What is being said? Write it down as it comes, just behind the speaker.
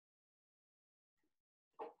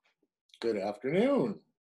Good afternoon.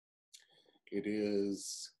 It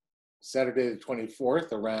is Saturday the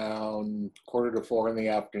 24th, around 3:45 in the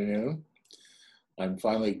afternoon. I'm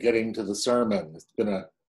finally getting to the sermon. It's been an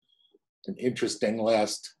interesting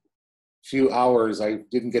last few hours. I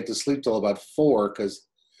didn't get to sleep till about 4 because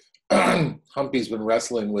Humpy's been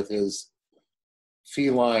wrestling with his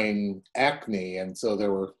feline acne, and so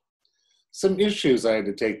there were some issues I had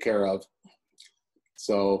to take care of.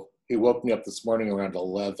 So he woke me up this morning around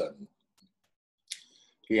 11.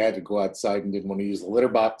 He had to go outside and didn't want to use the litter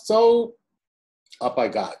box, so up I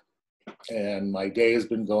got. And my day has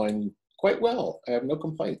been going quite well. I have no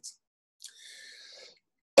complaints.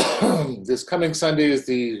 This coming Sunday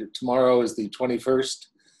tomorrow is the 21st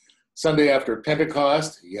Sunday after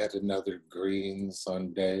Pentecost, yet another green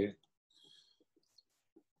Sunday.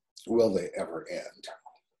 Will they ever end?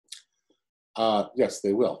 Yes,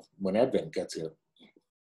 they will, when Advent gets here.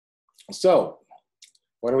 So,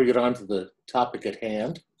 why don't we get on to the topic at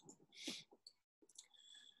hand?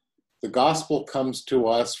 The gospel comes to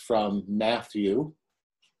us from Matthew,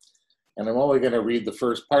 and I'm only going to read the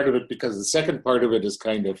first part of it because the second part of it is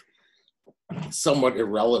kind of somewhat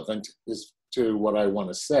irrelevant as to what I want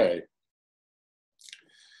to say.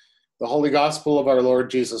 The Holy Gospel of our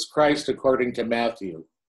Lord Jesus Christ according to Matthew.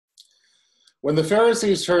 When the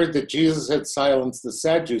Pharisees heard that Jesus had silenced the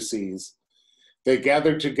Sadducees, they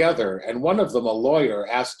gathered together, and one of them, a lawyer,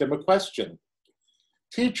 asked him a question.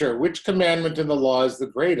 "Teacher, which commandment in the law is the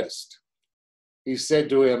greatest?" He said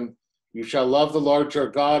to him, "You shall love the Lord your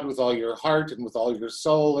God with all your heart and with all your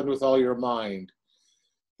soul and with all your mind.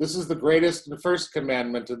 This is the greatest and first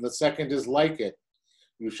commandment, and the second is like it.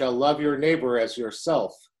 You shall love your neighbor as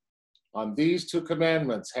yourself. On these two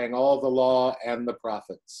commandments hang all the law and the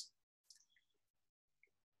prophets."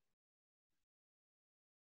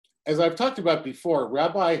 As I've talked about before,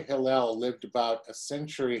 Rabbi Hillel lived about a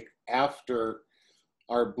century after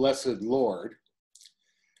our blessed Lord,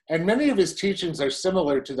 and many of his teachings are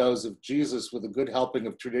similar to those of Jesus with a good helping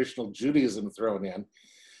of traditional Judaism thrown in.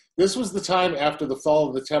 This was the time after the fall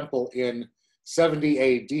of the temple in 70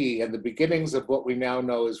 AD and the beginnings of what we now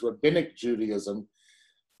know as Rabbinic Judaism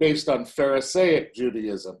based on Pharisaic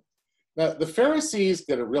Judaism. Now, the Pharisees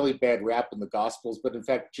get a really bad rap in the Gospels, but in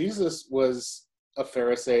fact, Jesus was a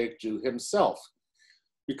Pharisaic Jew himself,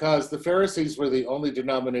 because the Pharisees were the only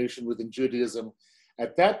denomination within Judaism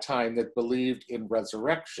at that time that believed in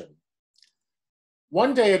resurrection.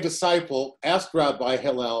 One day a disciple asked Rabbi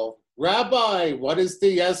Hillel, "Rabbi, what is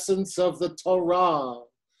the essence of the Torah?"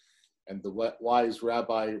 And the wise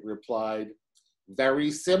rabbi replied,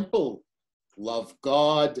 "Very simple. Love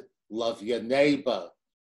God, love your neighbor.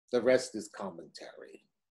 The rest is commentary."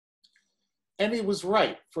 And he was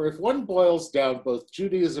right, for if one boils down both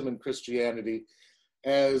Judaism and Christianity,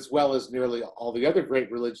 as well as nearly all the other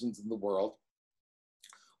great religions in the world,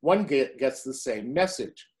 one gets the same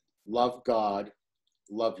message. Love God,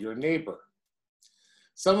 love your neighbor.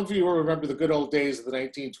 Some of you will remember the good old days of the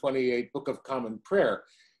 1928 Book of Common Prayer.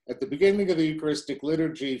 At the beginning of the Eucharistic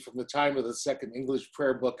liturgy from the time of the Second English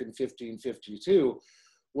Prayer Book in 1552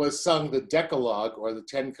 was sung the Decalogue, or the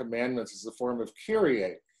Ten Commandments, as a form of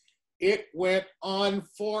Kyrie. It went on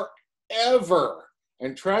forever,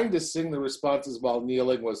 and trying to sing the responses while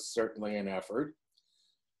kneeling was certainly an effort.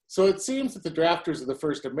 So it seems that the drafters of the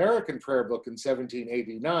first American prayer book in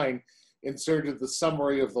 1789 inserted the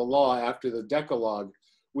summary of the law after the Decalogue,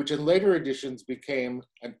 which in later editions became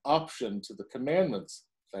an option to the commandments,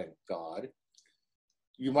 thank God.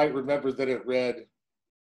 You might remember that it read,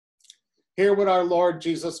 "Hear what our Lord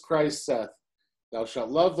Jesus Christ saith. Thou shalt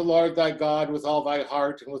love the Lord thy God with all thy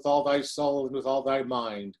heart and with all thy soul and with all thy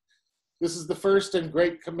mind. This is the first and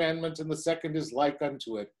great commandment, and the second is like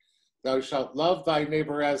unto it. Thou shalt love thy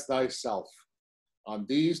neighbor as thyself. On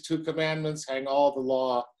these two commandments hang all the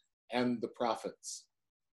law and the prophets."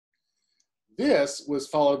 This was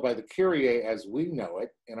followed by the Kyrie as we know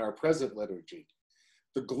it in our present liturgy.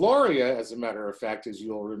 The Gloria, as a matter of fact, as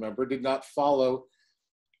you'll remember, did not follow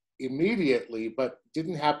immediately, but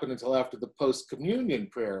didn't happen until after the post-communion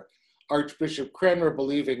prayer, Archbishop Cranmer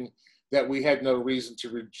believing that we had no reason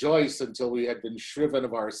to rejoice until we had been shriven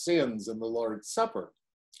of our sins in the Lord's Supper.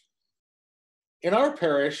 In our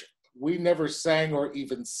parish, we never sang or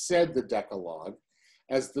even said the Decalogue,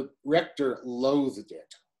 as the rector loathed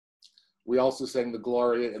it. We also sang the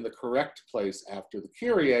Gloria in the correct place after the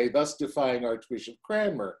Kyrie, thus defying Archbishop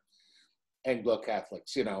Cranmer.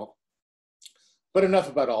 Anglo-Catholics, you know. But enough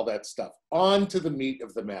about all that stuff. On to the meat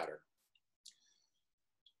of the matter.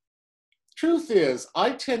 Truth is,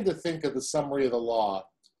 I tend to think of the summary of the law,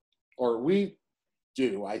 or we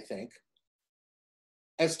do, I think,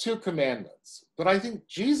 as two commandments, but I think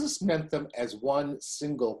Jesus meant them as one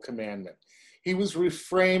single commandment. He was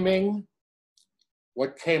reframing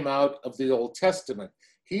what came out of the Old Testament.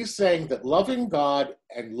 He's saying that loving God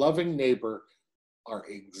and loving neighbor are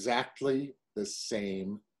exactly the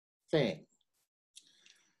same thing.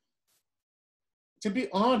 To be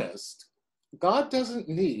honest, God doesn't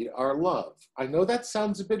need our love. I know that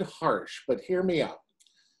sounds a bit harsh, but hear me out.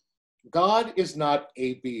 God is not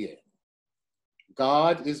a being.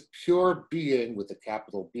 God is pure being with a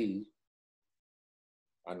capital B.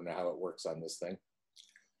 I don't know how it works on this thing.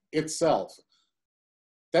 Itself.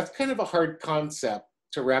 That's kind of a hard concept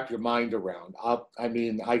to wrap your mind around.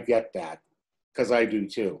 I get that, because I do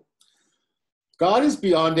too. God is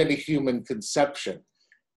beyond any human conception,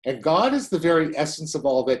 and God is the very essence of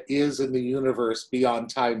all that is in the universe beyond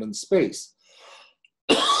time and space.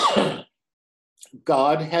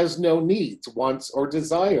 God has no needs, wants, or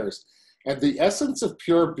desires, and the essence of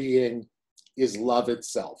pure being is love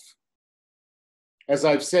itself. As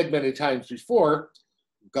I've said many times before,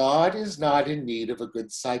 God is not in need of a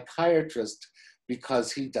good psychiatrist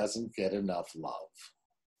because he doesn't get enough love.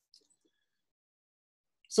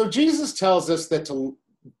 So Jesus tells us that to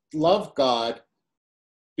love God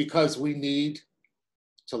because we need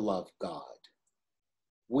to love God.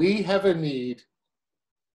 We have a need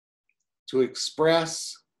to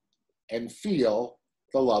express and feel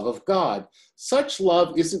the love of God. Such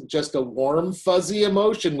love isn't just a warm, fuzzy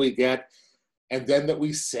emotion we get and then that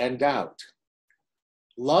we send out.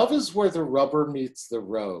 Love is where the rubber meets the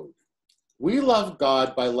road. We love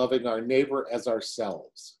God by loving our neighbor as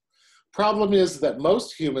ourselves. Problem is that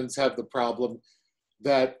most humans have the problem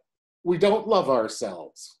that we don't love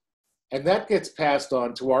ourselves, and that gets passed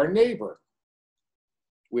on to our neighbor,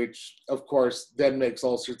 which of course then makes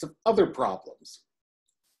all sorts of other problems.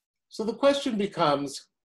 So the question becomes,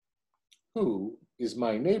 who is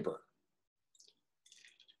my neighbor?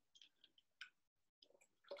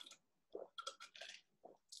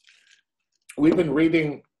 We've been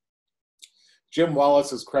reading Jim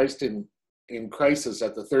Wallace's Christ in Crisis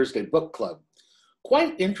at the Thursday Book Club.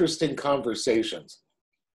 Quite interesting conversations.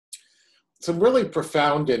 Some really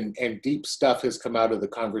profound and deep stuff has come out of the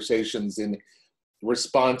conversations in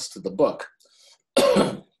response to the book.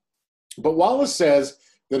 But Wallace says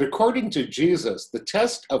that according to Jesus, the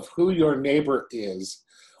test of who your neighbor is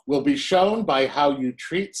will be shown by how you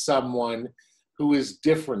treat someone who is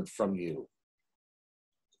different from you.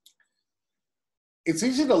 It's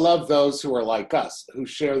easy to love those who are like us, who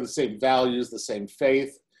share the same values, the same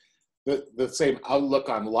faith, the same outlook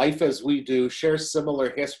on life as we do, share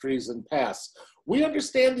similar histories and pasts. We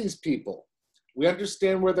understand these people. We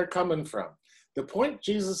understand where they're coming from. The point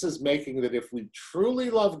Jesus is making that if we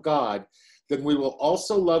truly love God, then we will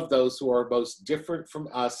also love those who are most different from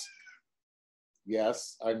us.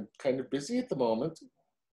 Yes, I'm kind of busy at the moment.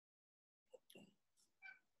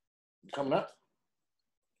 Coming up.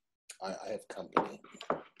 I have company.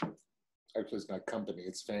 Actually, it's not company,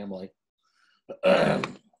 it's family. The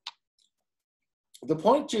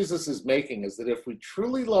point Jesus is making is that if we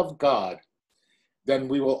truly love God, then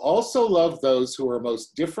we will also love those who are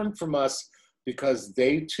most different from us because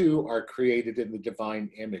they too are created in the divine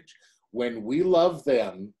image. When we love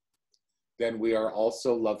them, then we are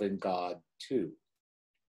also loving God too.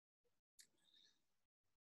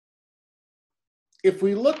 If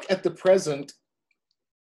we look at the present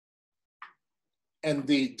and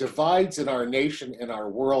the divides in our nation and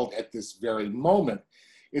our world at this very moment,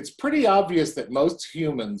 it's pretty obvious that most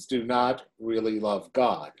humans do not really love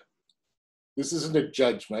God. This isn't a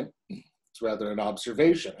judgment, it's rather an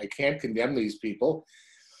observation. I can't condemn these people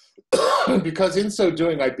because in so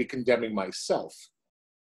doing, I'd be condemning myself.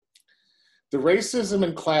 The racism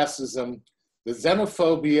and classism, the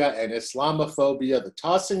xenophobia and Islamophobia, the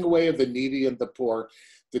tossing away of the needy and the poor,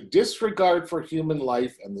 the disregard for human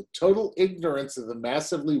life, and the total ignorance of the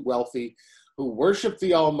massively wealthy who worship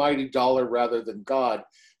the almighty dollar rather than God,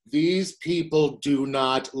 these people do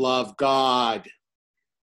not love God.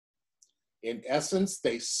 In essence,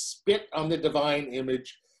 they spit on the divine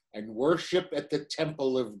image and worship at the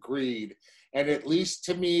temple of greed. And at least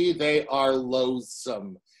to me, they are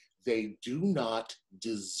loathsome. They do not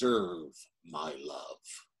deserve my love.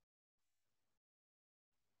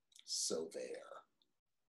 So there.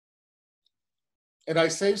 And I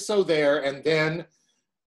say so there, and then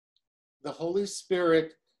the Holy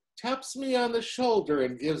Spirit taps me on the shoulder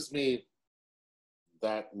and gives me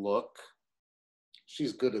that look.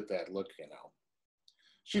 She's good at that look, you know.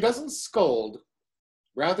 She doesn't scold.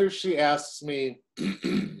 Rather, she asks me,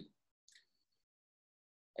 and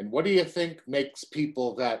what do you think makes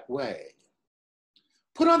people that way?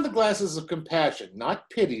 Put on the glasses of compassion, not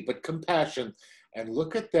pity, but compassion, and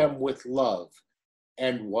look at them with love.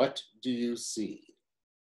 And what do you see?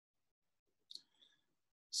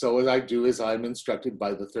 So what I do is I'm instructed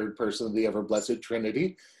by the third person of the ever-blessed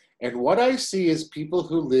Trinity. And what I see is people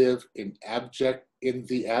who live in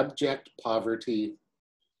the abject poverty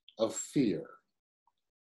of fear.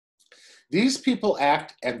 These people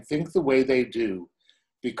act and think the way they do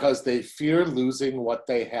because they fear losing what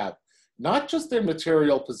they have. Not just their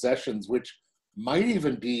material possessions, which might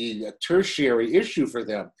even be a tertiary issue for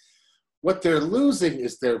them. What they're losing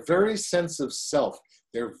is their very sense of self,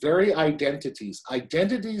 their very identities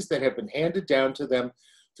that have been handed down to them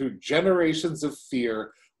through generations of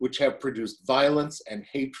fear, which have produced violence and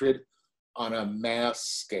hatred on a mass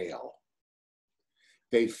scale.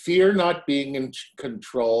 They fear not being in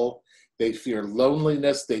control. They fear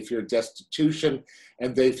loneliness, they fear destitution,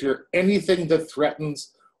 and they fear anything that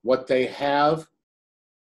threatens what they have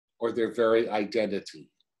or their very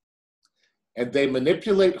identity. And they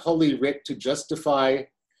manipulate Holy Writ to justify,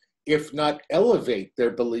 if not elevate,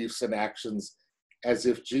 their beliefs and actions as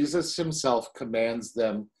if Jesus himself commands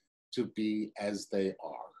them to be as they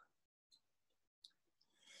are.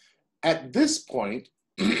 At this point,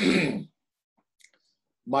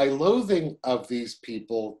 my loathing of these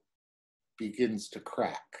people begins to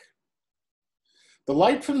crack. The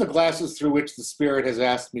light from the glasses through which the Spirit has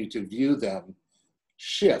asked me to view them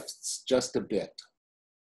shifts just a bit.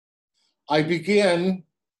 I'll admit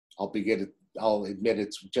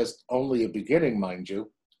it's just only a beginning, mind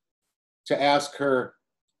you, to ask her,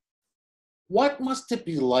 what must it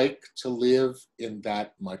be like to live in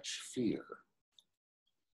that much fear?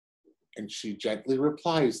 And she gently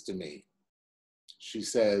replies to me. She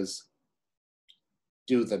says,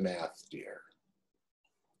 do the math, dear.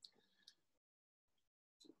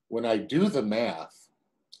 When I do the math,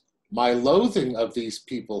 my loathing of these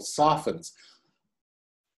people softens.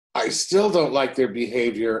 I still don't like their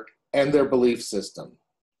behavior and their belief system.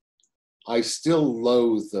 I still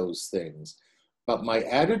loathe those things, but my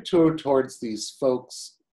attitude towards these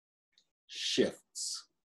folks shifts.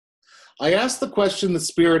 I ask the question the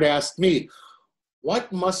Spirit asked me,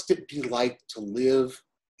 what must it be like to live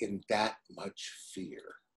in that much fear?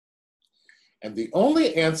 And the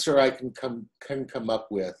only answer I can come up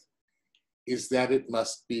with is that it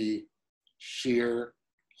must be sheer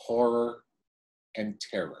horror and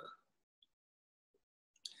terror.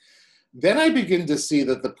 Then I begin to see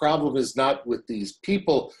that the problem is not with these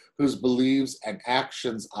people whose beliefs and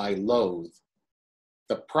actions I loathe.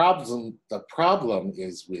 The problem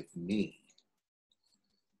is with me.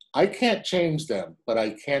 I can't change them, but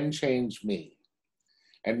I can change me.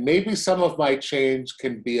 And maybe some of my change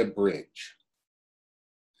can be a bridge.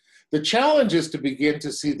 The challenge is to begin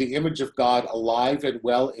to see the image of God alive and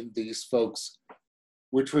well in these folks,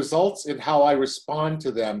 which results in how I respond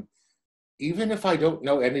to them, even if I don't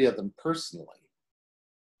know any of them personally.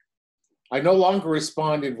 I no longer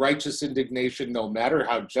respond in righteous indignation, no matter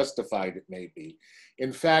how justified it may be.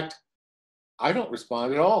 In fact, I don't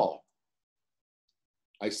respond at all.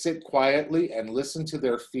 I sit quietly and listen to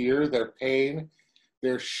their fear, their pain,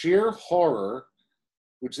 their sheer horror,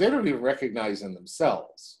 which they don't even recognize in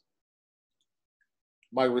themselves.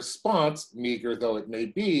 My response, meager though it may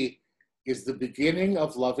be, is the beginning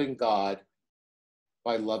of loving God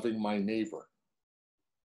by loving my neighbor.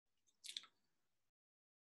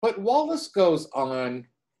 But Wallace goes on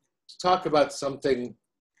to talk about something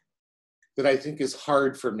that I think is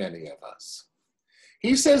hard for many of us.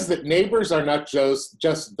 He says that neighbors are not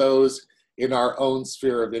just those in our own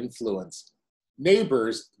sphere of influence.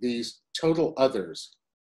 Neighbors, these total others,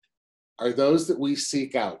 are those that we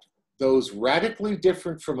seek out, those radically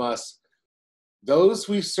different from us, those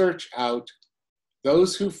we search out,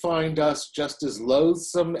 those who find us just as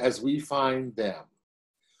loathsome as we find them.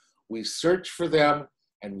 We search for them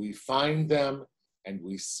and we find them and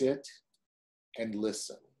we sit and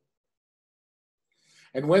listen.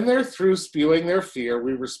 And when they're through spewing their fear,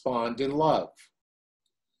 we respond in love.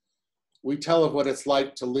 We tell of what it's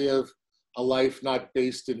like to live a life not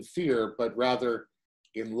based in fear, but rather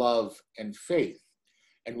in love and faith.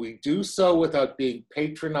 And we do so without being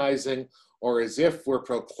patronizing or as if we're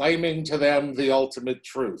proclaiming to them the ultimate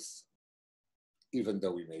truth, even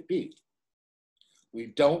though we may be.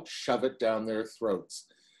 We don't shove it down their throats.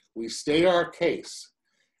 We state our case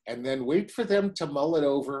and then wait for them to mull it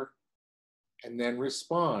over and then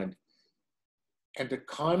respond. And a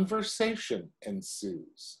conversation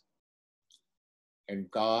ensues. And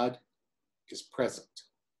God is present.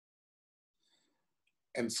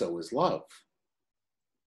 And so is love.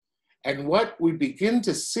 And what we begin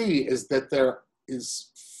to see is that there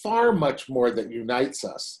is far much more that unites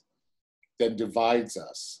us than divides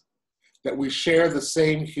us, that we share the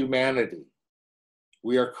same humanity.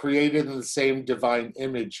 We are created in the same divine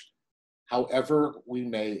image, however we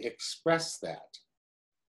may express that.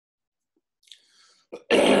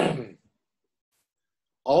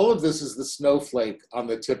 All of this is the snowflake on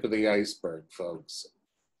the tip of the iceberg, folks.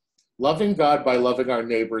 Loving God by loving our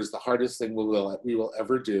neighbor is the hardest thing we will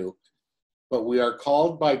ever do, but we are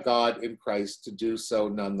called by God in Christ to do so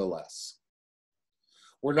nonetheless.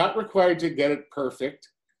 We're not required to get it perfect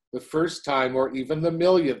the first time or even the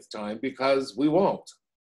millionth time, because we won't.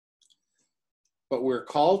 But we're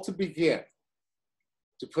called to begin,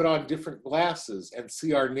 to put on different glasses and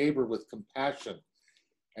see our neighbor with compassion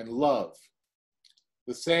and love,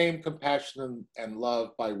 the same compassion and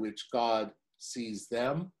love by which God sees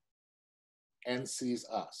them and sees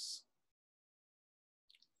us.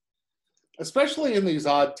 Especially in these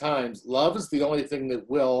odd times, love is the only thing that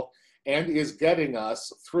will and is getting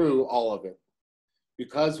us through all of it.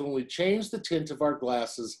 Because when we change the tint of our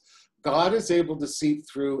glasses, God is able to seep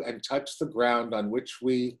through and touch the ground on which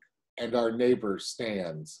we and our neighbor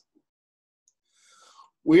stands.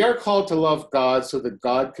 We are called to love God so that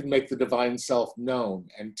God can make the divine self known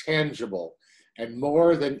and tangible and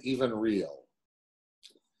more than even real.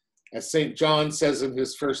 As St. John says in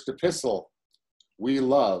his first epistle, we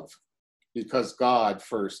love because God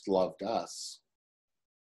first loved us.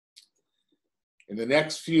 In the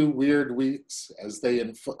next few weird weeks, as they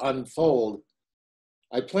unfold,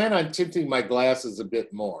 I plan on tinting my glasses a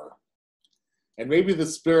bit more. And maybe the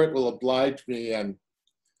Spirit will oblige me and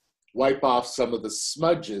wipe off some of the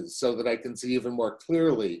smudges so that I can see even more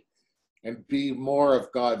clearly and be more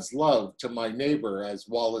of God's love to my neighbor as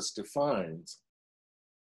Wallace defines.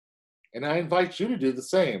 And I invite you to do the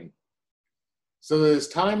same, so that as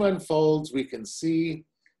time unfolds, we can see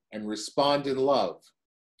and respond in love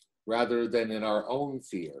rather than in our own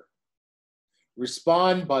fear.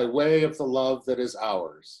 Respond by way of the love that is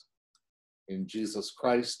ours. In Jesus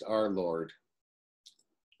Christ our Lord.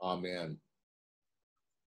 Amen.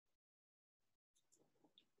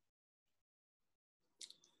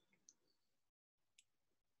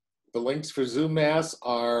 The links for Zoom Mass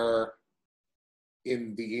are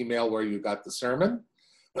in the email where you got the sermon,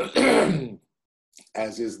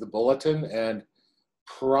 as is the bulletin and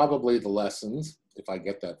probably the lessons, if I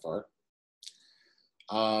get that far.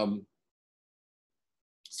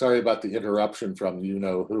 Sorry about the interruption from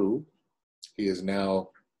you-know-who. He is now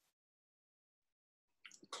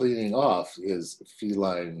cleaning off his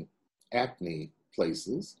feline acne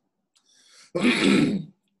places.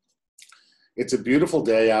 It's a beautiful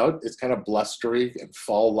day out. It's kind of blustery and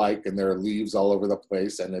fall-like, and there are leaves all over the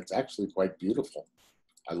place, and it's actually quite beautiful.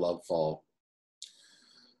 I love fall.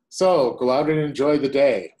 So go out and enjoy the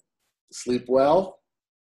day. Sleep well,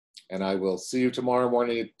 and I will see you tomorrow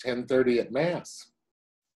morning at 10:30 at Mass.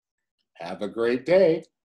 Have a great day.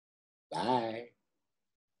 Bye.